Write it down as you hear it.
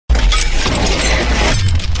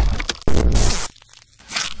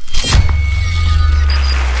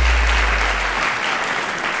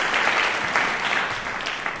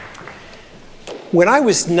When I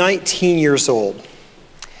was 19 years old,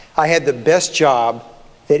 I had the best job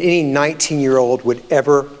that any 19-year-old would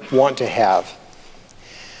ever want to have.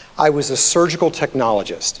 I was a surgical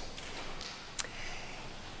technologist.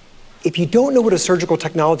 If you don't know what a surgical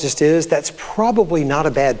technologist is, that's probably not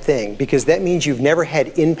a bad thing, because that means you've never had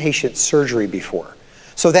inpatient surgery before.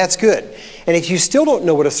 So that's good. And if you still don't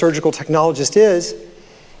know what a surgical technologist is,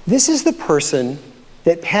 this is the person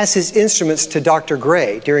that passes instruments to Dr.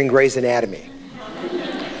 Gray during Gray's Anatomy.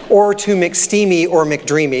 Or to McSteamy or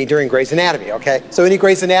McDreamy during Gray's Anatomy, okay? So any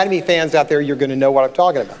Gray's Anatomy fans out there, you're gonna know what I'm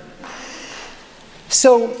talking about.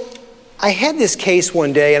 So I had this case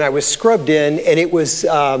one day and I was scrubbed in, and it was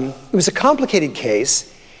a complicated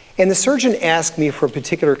case, and the surgeon asked me for a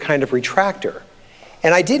particular kind of retractor,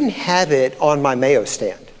 and I didn't have it on my Mayo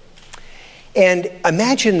stand. And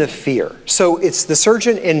imagine the fear. So it's the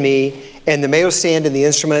surgeon and me and the Mayo stand and the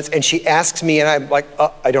instruments, and she asks me, and I'm like,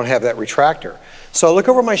 oh, I don't have that retractor. So I look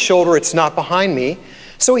over my shoulder, it's not behind me.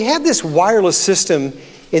 So we have this wireless system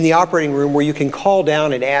in the operating room where you can call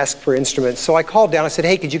down and ask for instruments. So I called down, I said,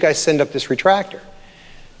 hey, could you guys send up this retractor?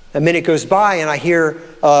 A minute goes by and I hear,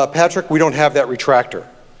 Patrick, we don't have that retractor.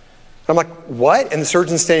 I'm like, what? And the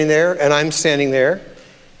surgeon's standing there and I'm standing there.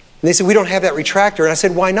 And they said, we don't have that retractor. And I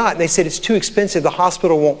said, why not? And they said, it's too expensive, the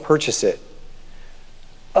hospital won't purchase it.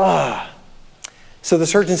 So the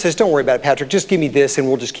surgeon says, don't worry about it, Patrick, just give me this and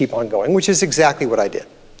we'll just keep on going, which is exactly what I did.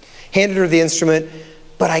 Handed her the instrument,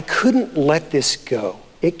 but I couldn't let this go.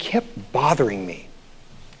 It kept bothering me.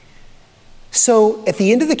 So at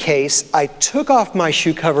the end of the case, I took off my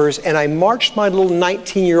shoe covers and I marched my little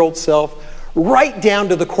 19-year-old self right down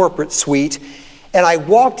to the corporate suite, and I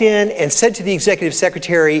walked in and said to the executive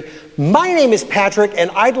secretary, my name is Patrick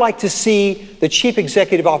and I'd like to see the chief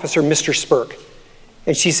executive officer, Mr. Spurk.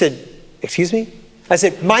 And she said, excuse me? I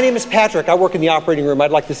said, my name is Patrick, I work in the operating room,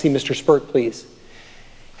 I'd like to see Mr. Spurk, please.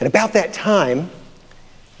 And about that time,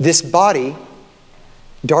 this body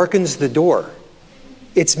darkens the door.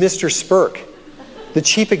 It's Mr. Spurk, the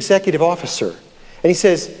chief executive officer. And he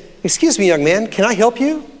says, excuse me, young man, can I help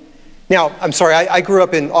you? Now, I'm sorry, I grew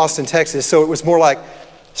up in Austin, Texas, so it was more like,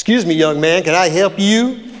 excuse me, young man, can I help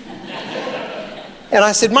you? And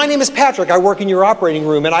I said, my name is Patrick, I work in your operating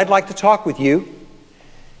room, and I'd like to talk with you.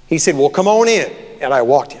 He said, well, come on in. And I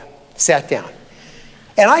walked in, sat down.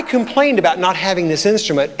 And I complained about not having this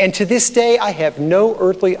instrument, and to this day, I have no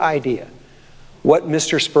earthly idea what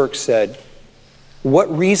Mr. Spurk said,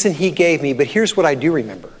 what reason he gave me, but here's what I do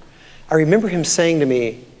remember. I remember him saying to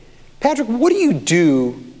me, Patrick, what do you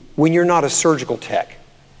do when you're not a surgical tech?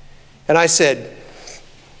 And I said,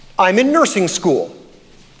 I'm in nursing school.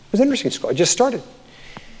 I was in nursing school, I just started.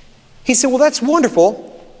 He said, well, that's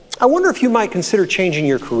wonderful. I wonder if you might consider changing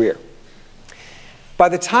your career. By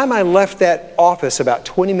the time I left that office about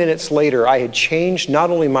 20 minutes later, I had changed not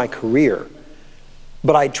only my career,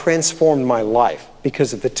 but I transformed my life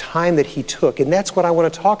because of the time that he took. And that's what I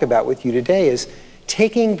want to talk about with you today, is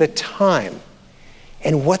taking the time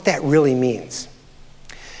and what that really means.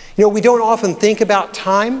 You know, we don't often think about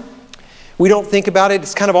time. We don't think about it.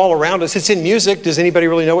 It's kind of all around us. It's in music. Does anybody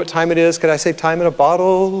really know what time it is? Could I say time in a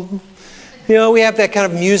bottle? You know, we have that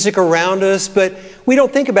kind of music around us, but we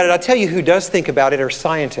don't think about it. I'll tell you who does think about it are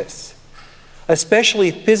scientists, especially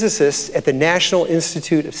physicists at the National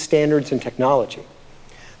Institute of Standards and Technology.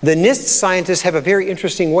 The NIST scientists have a very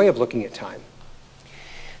interesting way of looking at time.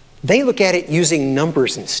 They look at it using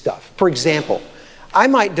numbers and stuff. For example, I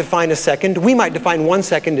might define a second, we might define 1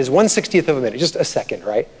 second as 1/60th of a minute, just a second,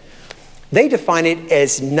 right? They define it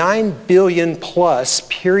as 9 billion plus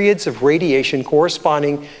periods of radiation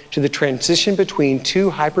corresponding to the transition between two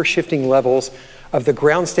hypershifting levels of the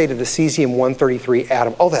ground state of the cesium-133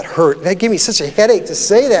 atom. Oh, that hurt. That gave me such a headache to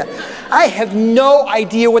say that. I have no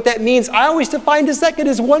idea what that means. I always defined a second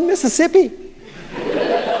as 1 Mississippi.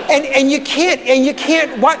 And you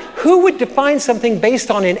can't, what? Who would define something based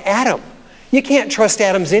on an atom? You can't trust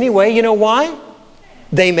atoms anyway. You know why?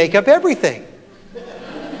 They make up everything.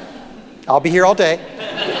 I'll be here all day.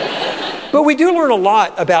 But we do learn a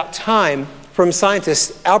lot about time from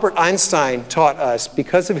scientists. Albert Einstein taught us,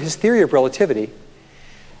 because of his theory of relativity,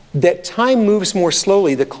 that time moves more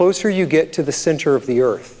slowly the closer you get to the center of the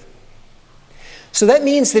earth. So that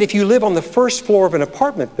means that if you live on the first floor of an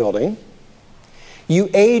apartment building, you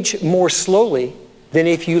age more slowly than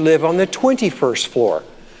if you live on the 21st floor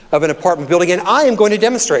of an apartment building. And I am going to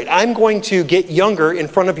demonstrate. I'm going to get younger in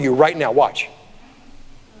front of you right now. Watch.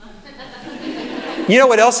 You know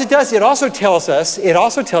what else it does? It also tells us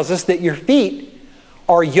that your feet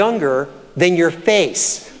are younger than your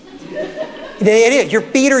face. It is. Your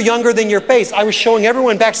feet are younger than your face. I was showing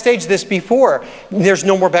everyone backstage this before. There's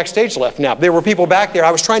no more backstage left now. There were people back there.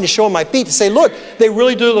 I was trying to show them my feet to say, look, they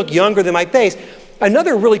really do look younger than my face.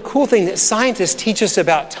 Another really cool thing that scientists teach us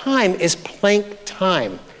about time is Planck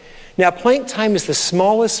time. Now, Planck time is the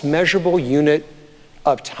smallest measurable unit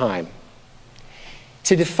of time.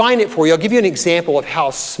 To define it for you, I'll give you an example of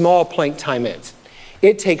how small Planck time is.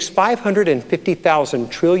 It takes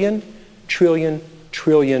 550,000 trillion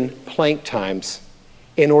Planck times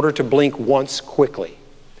in order to blink once quickly.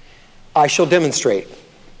 I shall demonstrate.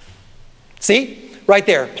 See? Right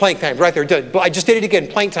there, Planck time, right there. I just did it again.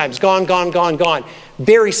 Planck times, gone, gone, gone, gone.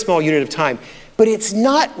 Very small unit of time. But it's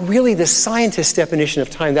not really the scientist's definition of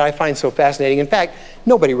time that I find so fascinating. In fact,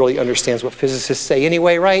 nobody really understands what physicists say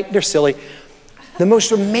anyway, right? They're silly. The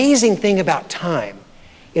most amazing thing about time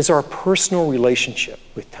is our personal relationship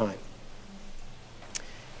with time.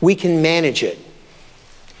 We can manage it.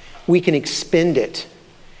 We can expend it.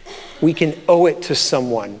 We can owe it to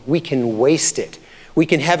someone. We can waste it. We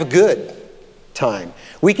can have a good time.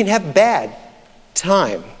 We can have bad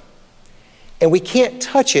time. And we can't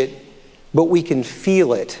touch it, but we can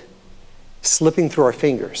feel it slipping through our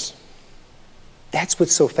fingers. That's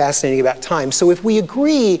what's so fascinating about time. So if we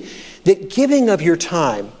agree that giving of your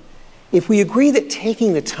time, if we agree that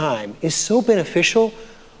taking the time is so beneficial,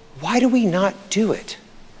 why do we not do it?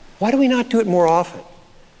 Why do we not do it more often?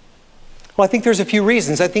 Well, I think there's a few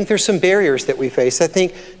reasons. I think there's some barriers that we face. I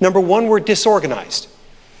think, number one, we're disorganized.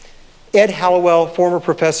 Ed Hallowell, former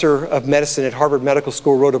professor of medicine at Harvard Medical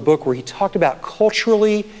School, wrote a book where he talked about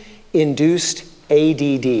culturally induced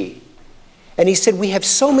ADD. And he said, we have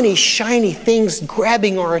so many shiny things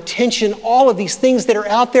grabbing our attention, all of these things that are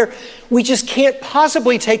out there, we just can't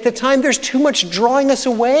possibly take the time. There's too much drawing us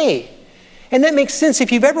away. And that makes sense.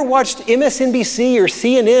 If you've ever watched MSNBC or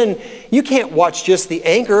CNN, you can't watch just the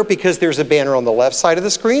anchor because there's a banner on the left side of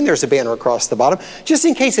the screen, there's a banner across the bottom. Just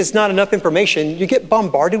in case it's not enough information, you get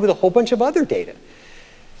bombarded with a whole bunch of other data.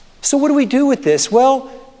 So what do we do with this?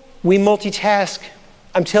 Well, we multitask.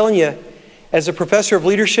 I'm telling you, as a professor of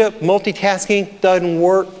leadership, multitasking doesn't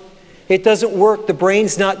work. It doesn't work. The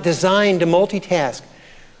brain's not designed to multitask.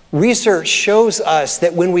 Research shows us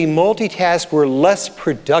that when we multitask, we're less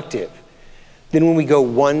productive than when we go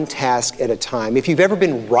one task at a time. If you've ever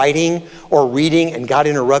been writing or reading and got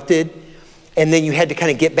interrupted, and then you had to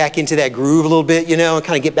kind of get back into that groove a little bit, you know, and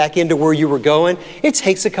kind of get back into where you were going, it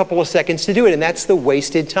takes a couple of seconds to do it, and that's the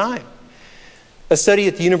wasted time. A study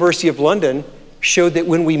at the University of London showed that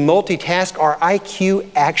when we multitask, our IQ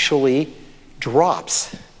actually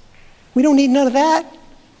drops. We don't need none of that,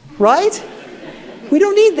 right? We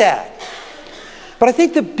don't need that. But I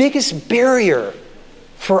think the biggest barrier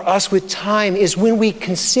for us with time is when we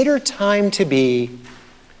consider time to be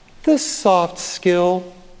the soft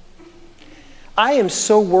skill. I am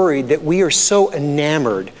so worried that we are so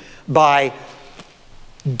enamored by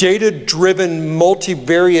data-driven,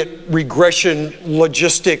 multivariate regression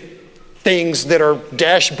logistic things that are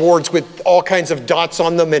dashboards with all kinds of dots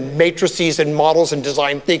on them and matrices and models and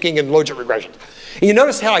design thinking and logic regressions. And you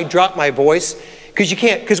notice how I drop my voice?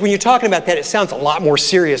 Because when you're talking about that, it sounds a lot more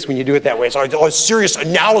serious when you do it that way. It's like, oh, serious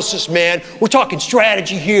analysis, man. We're talking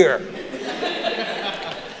strategy here.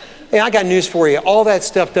 Hey, I got news for you. All that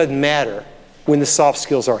stuff doesn't matter when the soft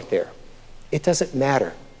skills aren't there. It doesn't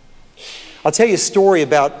matter. I'll tell you a story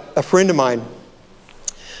about a friend of mine.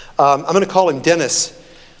 I'm going to call him Dennis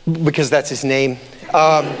because that's his name.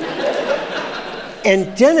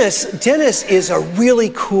 And Dennis is a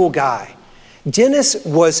really cool guy. Dennis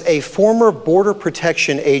was a former border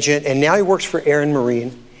protection agent, and now he works for Air and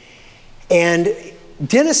Marine. And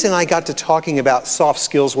Dennis and I got to talking about soft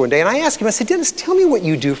skills one day, and I asked him, I said, Dennis, tell me what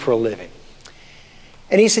you do for a living.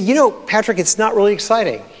 And he said, you know, Patrick, it's not really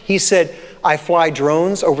exciting. He said, I fly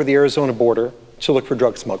drones over the Arizona border to look for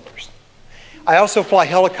drug smugglers. I also fly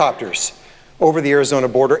helicopters over the Arizona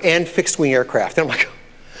border and fixed-wing aircraft. And I'm like,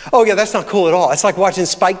 oh yeah, that's not cool at all. It's like watching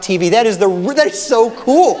Spike TV. That is so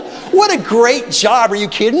cool. What a great job. Are you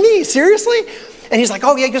kidding me? Seriously? And he's like,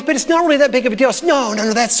 oh yeah, he goes, but it's not really that big of a deal. I said,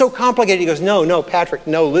 no, that's so complicated. He goes, no, Patrick,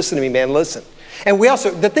 no, listen to me, man, listen. And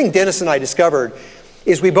the thing Dennis and I discovered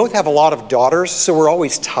is we both have a lot of daughters, so we're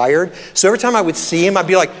always tired. So every time I would see him, I'd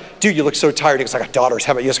be like, dude, you look so tired. He goes, I got daughters.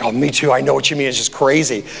 How about you? He's like, oh, me too. I know what you mean. It's just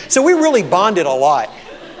crazy. So we really bonded a lot.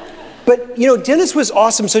 But, you know, Dennis was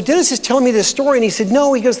awesome. So Dennis is telling me this story, and he said,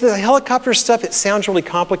 no, he goes, the helicopter stuff, it sounds really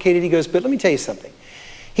complicated. He goes, but let me tell you something.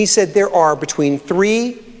 He said there are between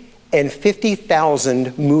 3,000 and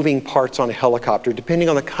 50,000 moving parts on a helicopter, depending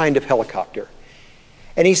on the kind of helicopter.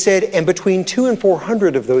 And he said, and between 200 and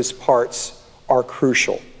 400 of those parts are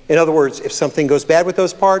crucial. In other words, if something goes bad with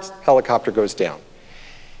those parts, helicopter goes down.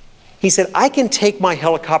 He said, I can take my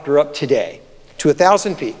helicopter up today to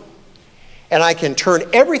 1,000 feet, and I can turn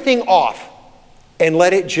everything off and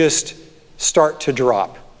let it just start to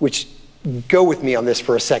drop, which, go with me on this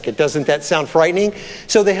for a second. Doesn't that sound frightening?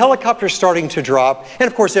 So the helicopter's starting to drop, and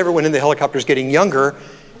of course everyone in the helicopter is getting younger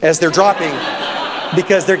as they're dropping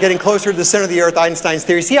because they're getting closer to the center of the earth, Einstein's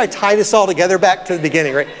theory. See, I tie this all together back to the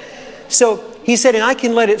beginning, right? So he said, and I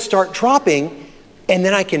can let it start dropping, and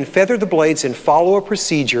then I can feather the blades and follow a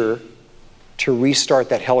procedure to restart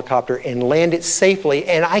that helicopter and land it safely.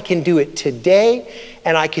 And I can do it today,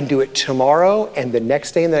 and I can do it tomorrow, and the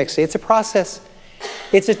next day, and the next day. It's a process.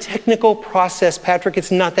 It's a technical process, Patrick.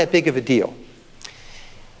 It's not that big of a deal.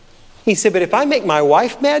 He said, but if I make my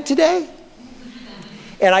wife mad today,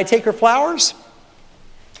 and I take her flowers,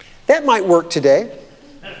 that might work today.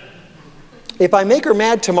 If I make her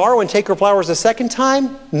mad tomorrow and take her flowers a second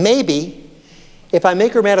time, maybe. If I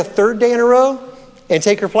make her mad a third day in a row and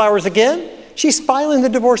take her flowers again, she's filing the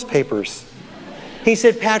divorce papers. He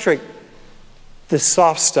said, Patrick, the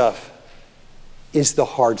soft stuff is the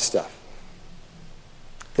hard stuff.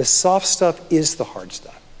 The soft stuff is the hard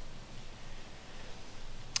stuff.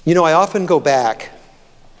 You know, I often go back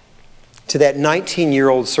to that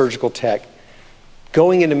 19-year-old surgical tech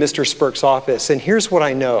going into Mr. Spurk's office, and here's what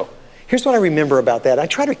I know. Here's what I remember about that. I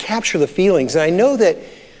try to capture the feelings, and I know that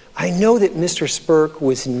Mr. Spurk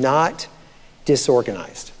was not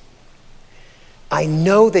disorganized. I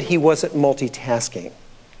know that he wasn't multitasking.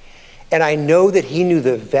 And I know that he knew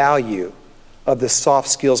the value of the soft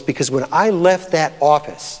skills, because when I left that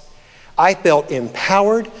office, I felt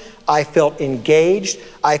empowered, I felt engaged,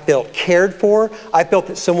 I felt cared for, I felt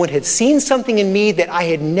that someone had seen something in me that I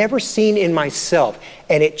had never seen in myself,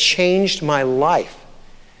 and it changed my life.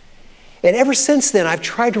 And ever since then, I've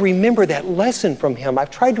tried to remember that lesson from him.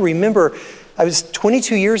 I've tried to remember, I was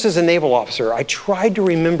 22 years as a naval officer. I tried to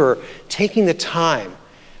remember taking the time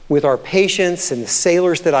with our patients and the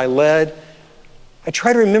sailors that I led. I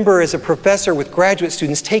try to remember as a professor with graduate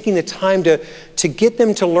students taking the time to get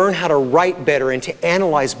them to learn how to write better and to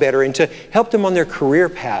analyze better and to help them on their career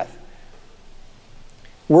path.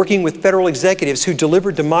 Working with federal executives who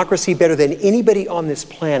deliver democracy better than anybody on this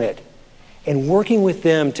planet, and working with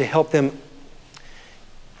them to help them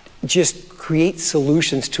just create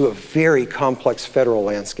solutions to a very complex federal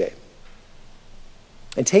landscape.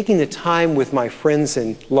 And taking the time with my friends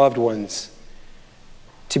and loved ones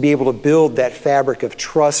to be able to build that fabric of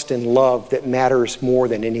trust and love that matters more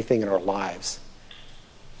than anything in our lives.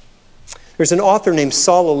 There's an author named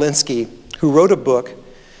Saul Alinsky who wrote a book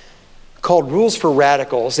called Rules for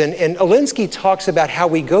Radicals. And Alinsky talks about how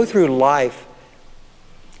we go through life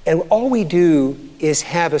and all we do is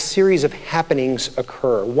have a series of happenings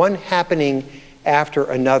occur, one happening after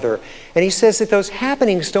another. And he says that those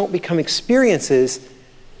happenings don't become experiences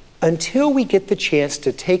until we get the chance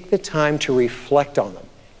to take the time to reflect on them,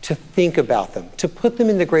 to think about them, to put them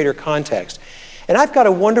in the greater context. And I've got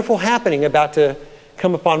a wonderful happening about to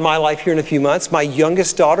come upon my life here in a few months. My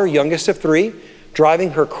youngest daughter, youngest of 3, driving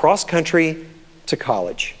her cross country to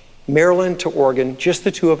college, Maryland to Oregon, just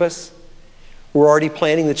the two of us. We're already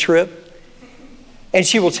planning the trip. And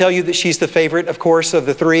she will tell you that she's the favorite, of course, of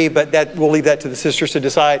the 3, but we'll leave that to the sisters to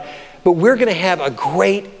decide. But we're going to have a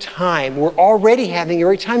great time. We're already having a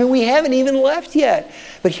great time, and we haven't even left yet.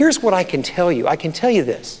 But here's what I can tell you. I can tell you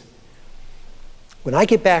this. When I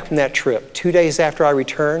get back from that trip, 2 days after I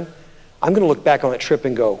return, I'm going to look back on that trip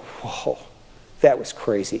and go, whoa, that was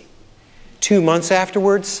crazy. 2 months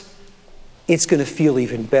afterwards, it's going to feel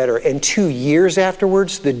even better. And 2 years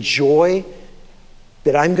afterwards, the joy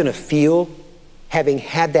that I'm going to feel having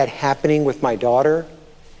had that happening with my daughter,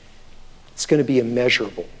 it's going to be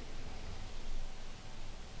immeasurable.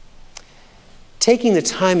 Taking the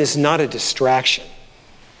time is not a distraction.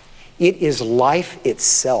 It is life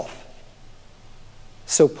itself.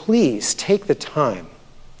 So please take the time.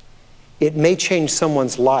 It may change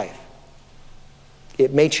someone's life.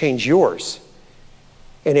 It may change yours.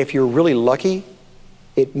 And if you're really lucky,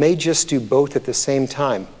 it may just do both at the same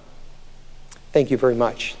time. Thank you very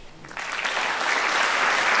much.